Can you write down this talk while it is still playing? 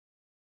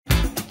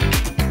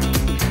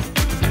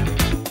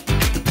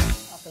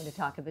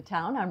Talk of the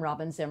Town. I'm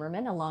Robyn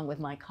Zimmerman, along with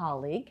my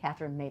colleague,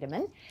 Kathryn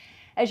Mademann.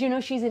 As you know,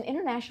 she's an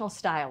international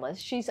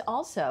stylist. She's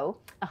also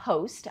a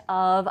host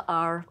of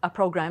a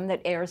program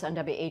that airs on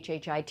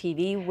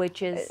WHHI-TV,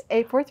 which is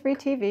 843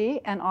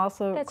 TV, and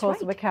also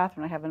Closer with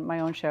Kathryn. I have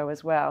my own show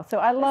as well. So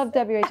I love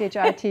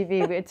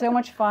WHHI-TV. It's so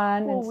much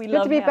fun. Oh, it's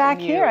good to be back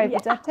here.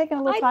 I've taken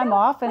a little time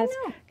off, and it's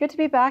good to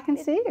be back and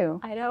see you.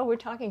 I know. We're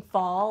talking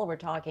fall. We're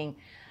talking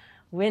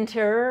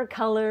winter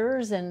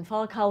colors and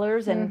fall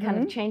colors and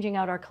kind of changing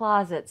out our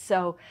closets.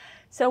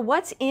 So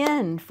what's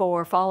in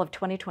for fall of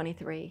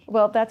 2023?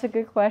 Well, that's a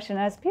good question.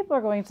 As people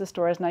are going to the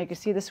stores now, you can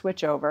see the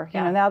switch over.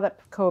 You know, now that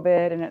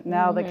COVID and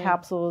now the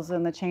capsules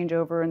and the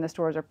changeover in the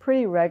stores are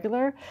pretty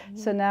regular.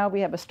 So now we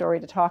have a story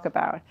to talk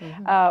about.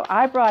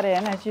 I brought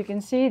in, as you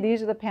can see,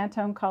 these are the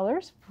Pantone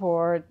colors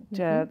for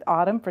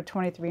autumn for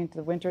 23 into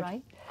the winter.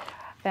 Right.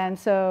 And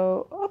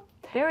so,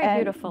 very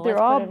beautiful. They're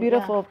all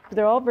beautiful.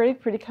 They're all very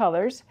pretty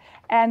colors.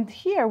 And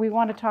here we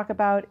want to talk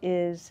about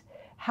is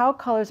how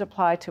colors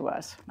apply to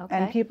us.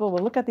 And people will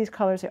look at these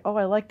colors and say, oh,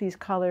 I like these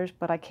colors,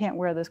 but I can't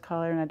wear this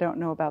color and I don't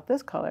know about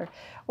this color.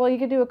 Well, you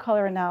can do a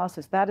color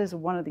analysis. That is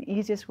one of the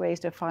easiest ways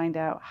to find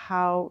out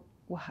how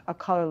a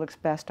color looks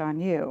best on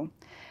you.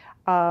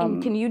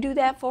 And can you do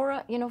that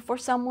for for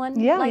someone?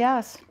 Yeah,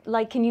 yes.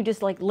 Like, can you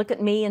just look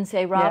at me and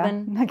say,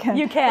 Robyn? Yeah, I can.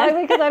 You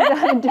can. Because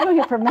I've been doing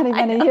it for many,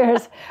 many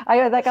years.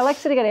 I like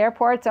sitting at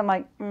airports. I'm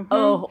like,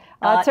 oh,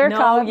 it's her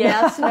color.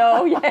 Yes,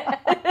 no, yeah,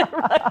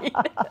 right.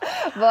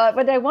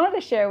 But I wanted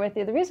to share with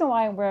you the reason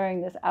why I'm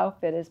wearing this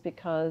outfit is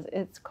because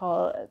it's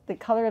called the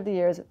color of the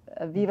year is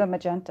Viva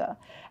Magenta,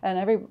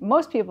 and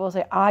most people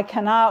say I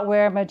cannot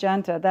wear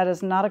magenta. That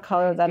is not a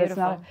color. That is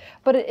not.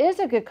 But it is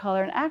a good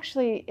color, and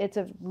actually, it's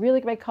a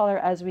really great color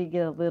as we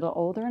get a little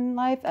older in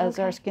life, as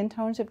our skin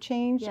tones have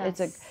changed.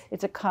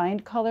 It's a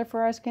kind color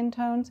for our skin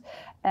tones,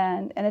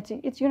 and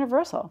it's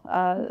universal.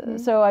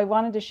 So I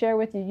wanted to share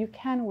with you, you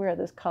can wear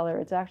this color.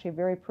 It's actually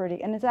very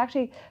pretty, and it's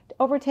actually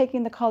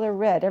overtaking the color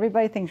red.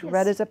 Everybody thinks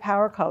red is a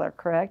power color,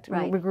 correct?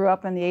 Right. We grew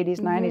up in the 80s,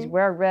 90s,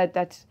 wear red,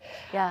 that's,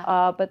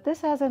 but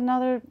this has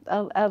another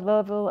a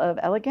level of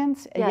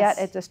elegance, yet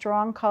it's a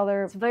strong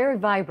color. It's very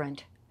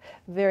vibrant.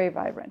 Very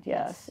vibrant,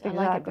 yes. Exactly.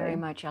 I like it very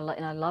much,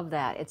 and I love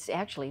that. It's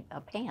actually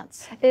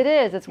pants. It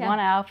is. It's one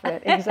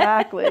outfit,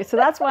 exactly. So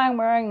that's why I'm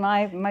wearing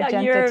my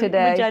magenta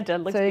today. Magenta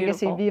looks so you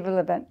beautiful. can see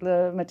Viva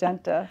la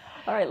Magenta.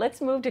 All right, let's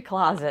move to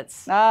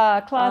closets.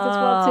 Closets.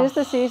 Well, 'tis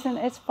the season.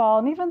 It's fall,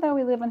 and even though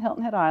we live in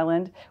Hilton Head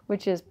Island,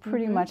 which is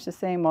pretty much the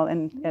same, well,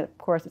 and of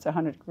course it's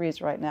 100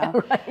 degrees right now.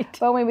 Right.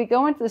 But when we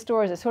go into the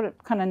stores, it sort of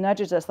kind of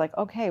nudges us, like,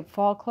 okay,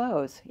 fall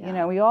clothes. You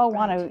know, we all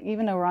want to,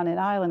 even though we're on an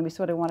island, we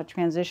sort of want to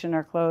transition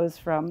our clothes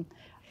from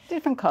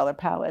different color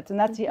palettes, and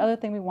that's the other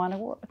thing we want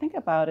to think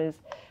about is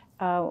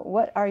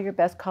what are your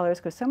best colors,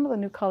 because some of the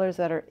new colors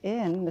that are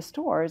in the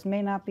stores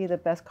may not be the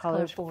best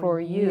colors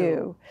for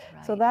you.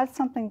 Right. So that's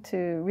something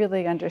to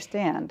really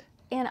understand.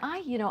 And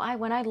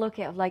when I look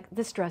at like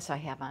this dress I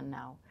have on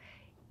now,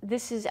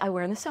 I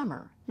wear in the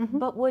summer,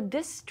 but would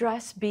this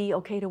dress be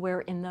okay to wear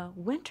in the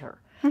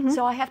winter?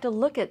 So I have to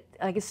look at,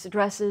 I guess,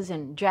 dresses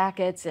and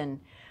jackets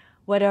and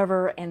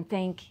whatever and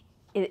think,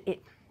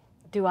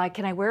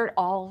 can I wear it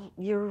all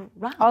year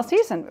round? All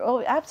season?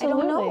 Oh,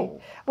 absolutely. I don't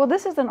know. Well,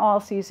 this is an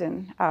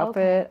all-season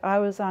outfit. I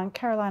was on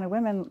Carolina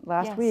Women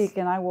last week,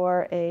 and I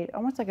wore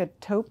almost like a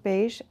taupe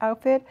beige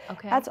outfit.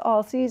 That's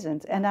all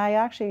seasons, and I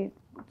actually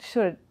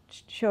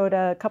showed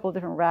a couple of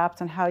different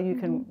wraps on how you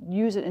can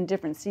use it in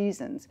different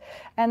seasons.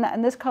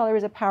 And this color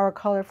is a power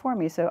color for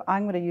me, so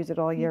I'm going to use it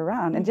all year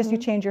round. And just you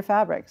change your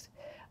fabrics.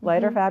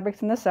 Lighter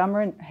fabrics in the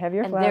summer and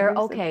heavier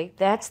fabrics.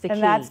 That's the key.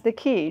 And that's the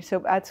key. So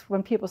that's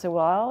when people say,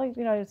 well, I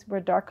wear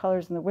dark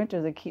colors in the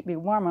winter that keep me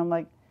warm. I'm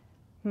like,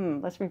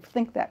 let's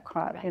rethink that.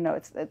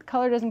 The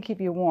color doesn't keep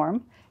you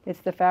warm.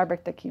 It's the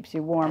fabric that keeps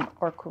you warm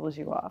or cools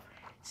you off.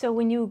 So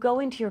when you go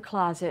into your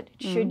closet,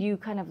 should you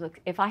kind of look,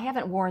 if I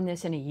haven't worn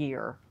this in a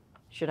year,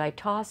 should I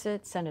toss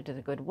it, send it to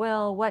the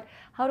Goodwill?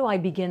 How do I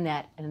begin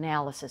that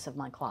analysis of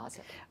my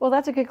closet? Well,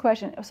 that's a good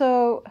question.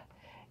 So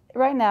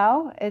right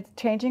now, it's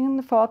changing in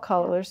the fall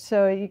colors,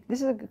 so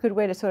this is a good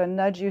way to sort of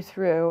nudge you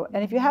through.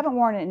 And if you haven't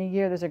worn it in a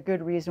year, there's a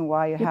good reason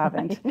why you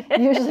haven't.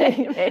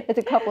 Usually, it's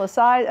a couple of a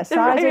size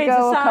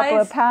ago, a couple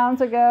of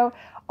pounds ago,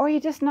 or you're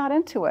just not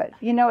into it.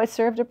 It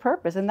served a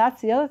purpose, and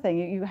that's the other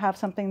thing. You have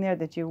something there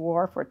that you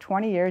wore for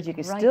 20 years, you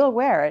can still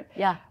wear it.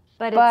 Yeah.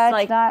 But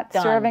it's not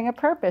serving a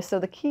purpose. So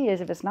the key is,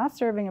 if it's not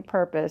serving a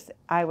purpose,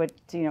 I would,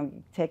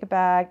 take a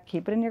bag,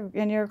 keep it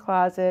in your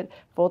closet,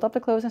 fold up the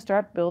clothes, and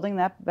start building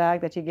that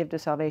bag that you give to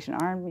Salvation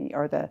Army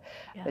or the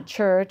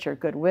church or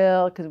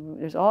Goodwill, because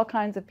there's all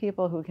kinds of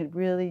people who could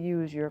really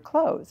use your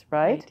clothes,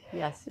 right?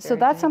 Yes. So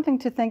that's something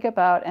to think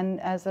about, and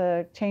as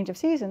a change of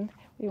season,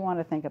 we want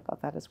to think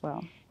about that as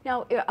well.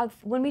 Now,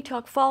 when we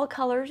talk fall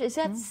colors, is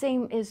that the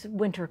same as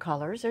winter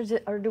colors,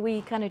 or do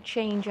we kind of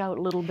change out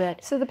a little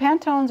bit? So the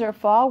Pantones are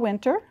fall,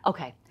 winter.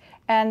 Okay.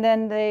 And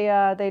then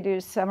they do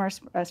summer,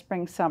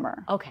 spring,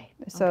 summer. Okay.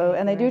 So, okay,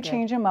 and they do very good.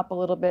 change them up a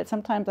little bit.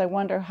 Sometimes I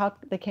wonder how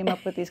they came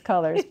up with these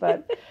colors,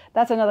 but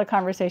that's another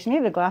conversation.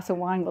 Maybe a glass of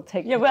wine will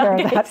take care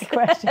of that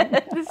question.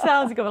 This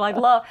sounds good.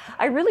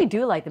 I really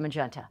do like the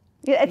magenta.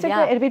 Yeah,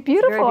 it'd be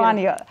beautiful on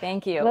you.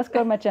 Thank you. Let's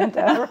go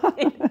magenta.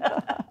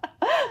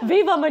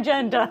 Viva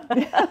Magenta.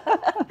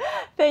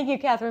 Thank you,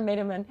 Kathryn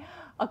Mademann.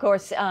 Of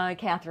course,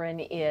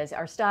 Kathryn is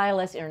our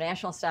stylist,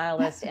 international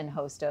stylist, and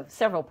host of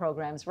several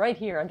programs right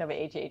here on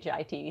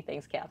WHHI-TV.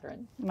 Thanks,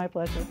 Kathryn. My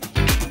pleasure.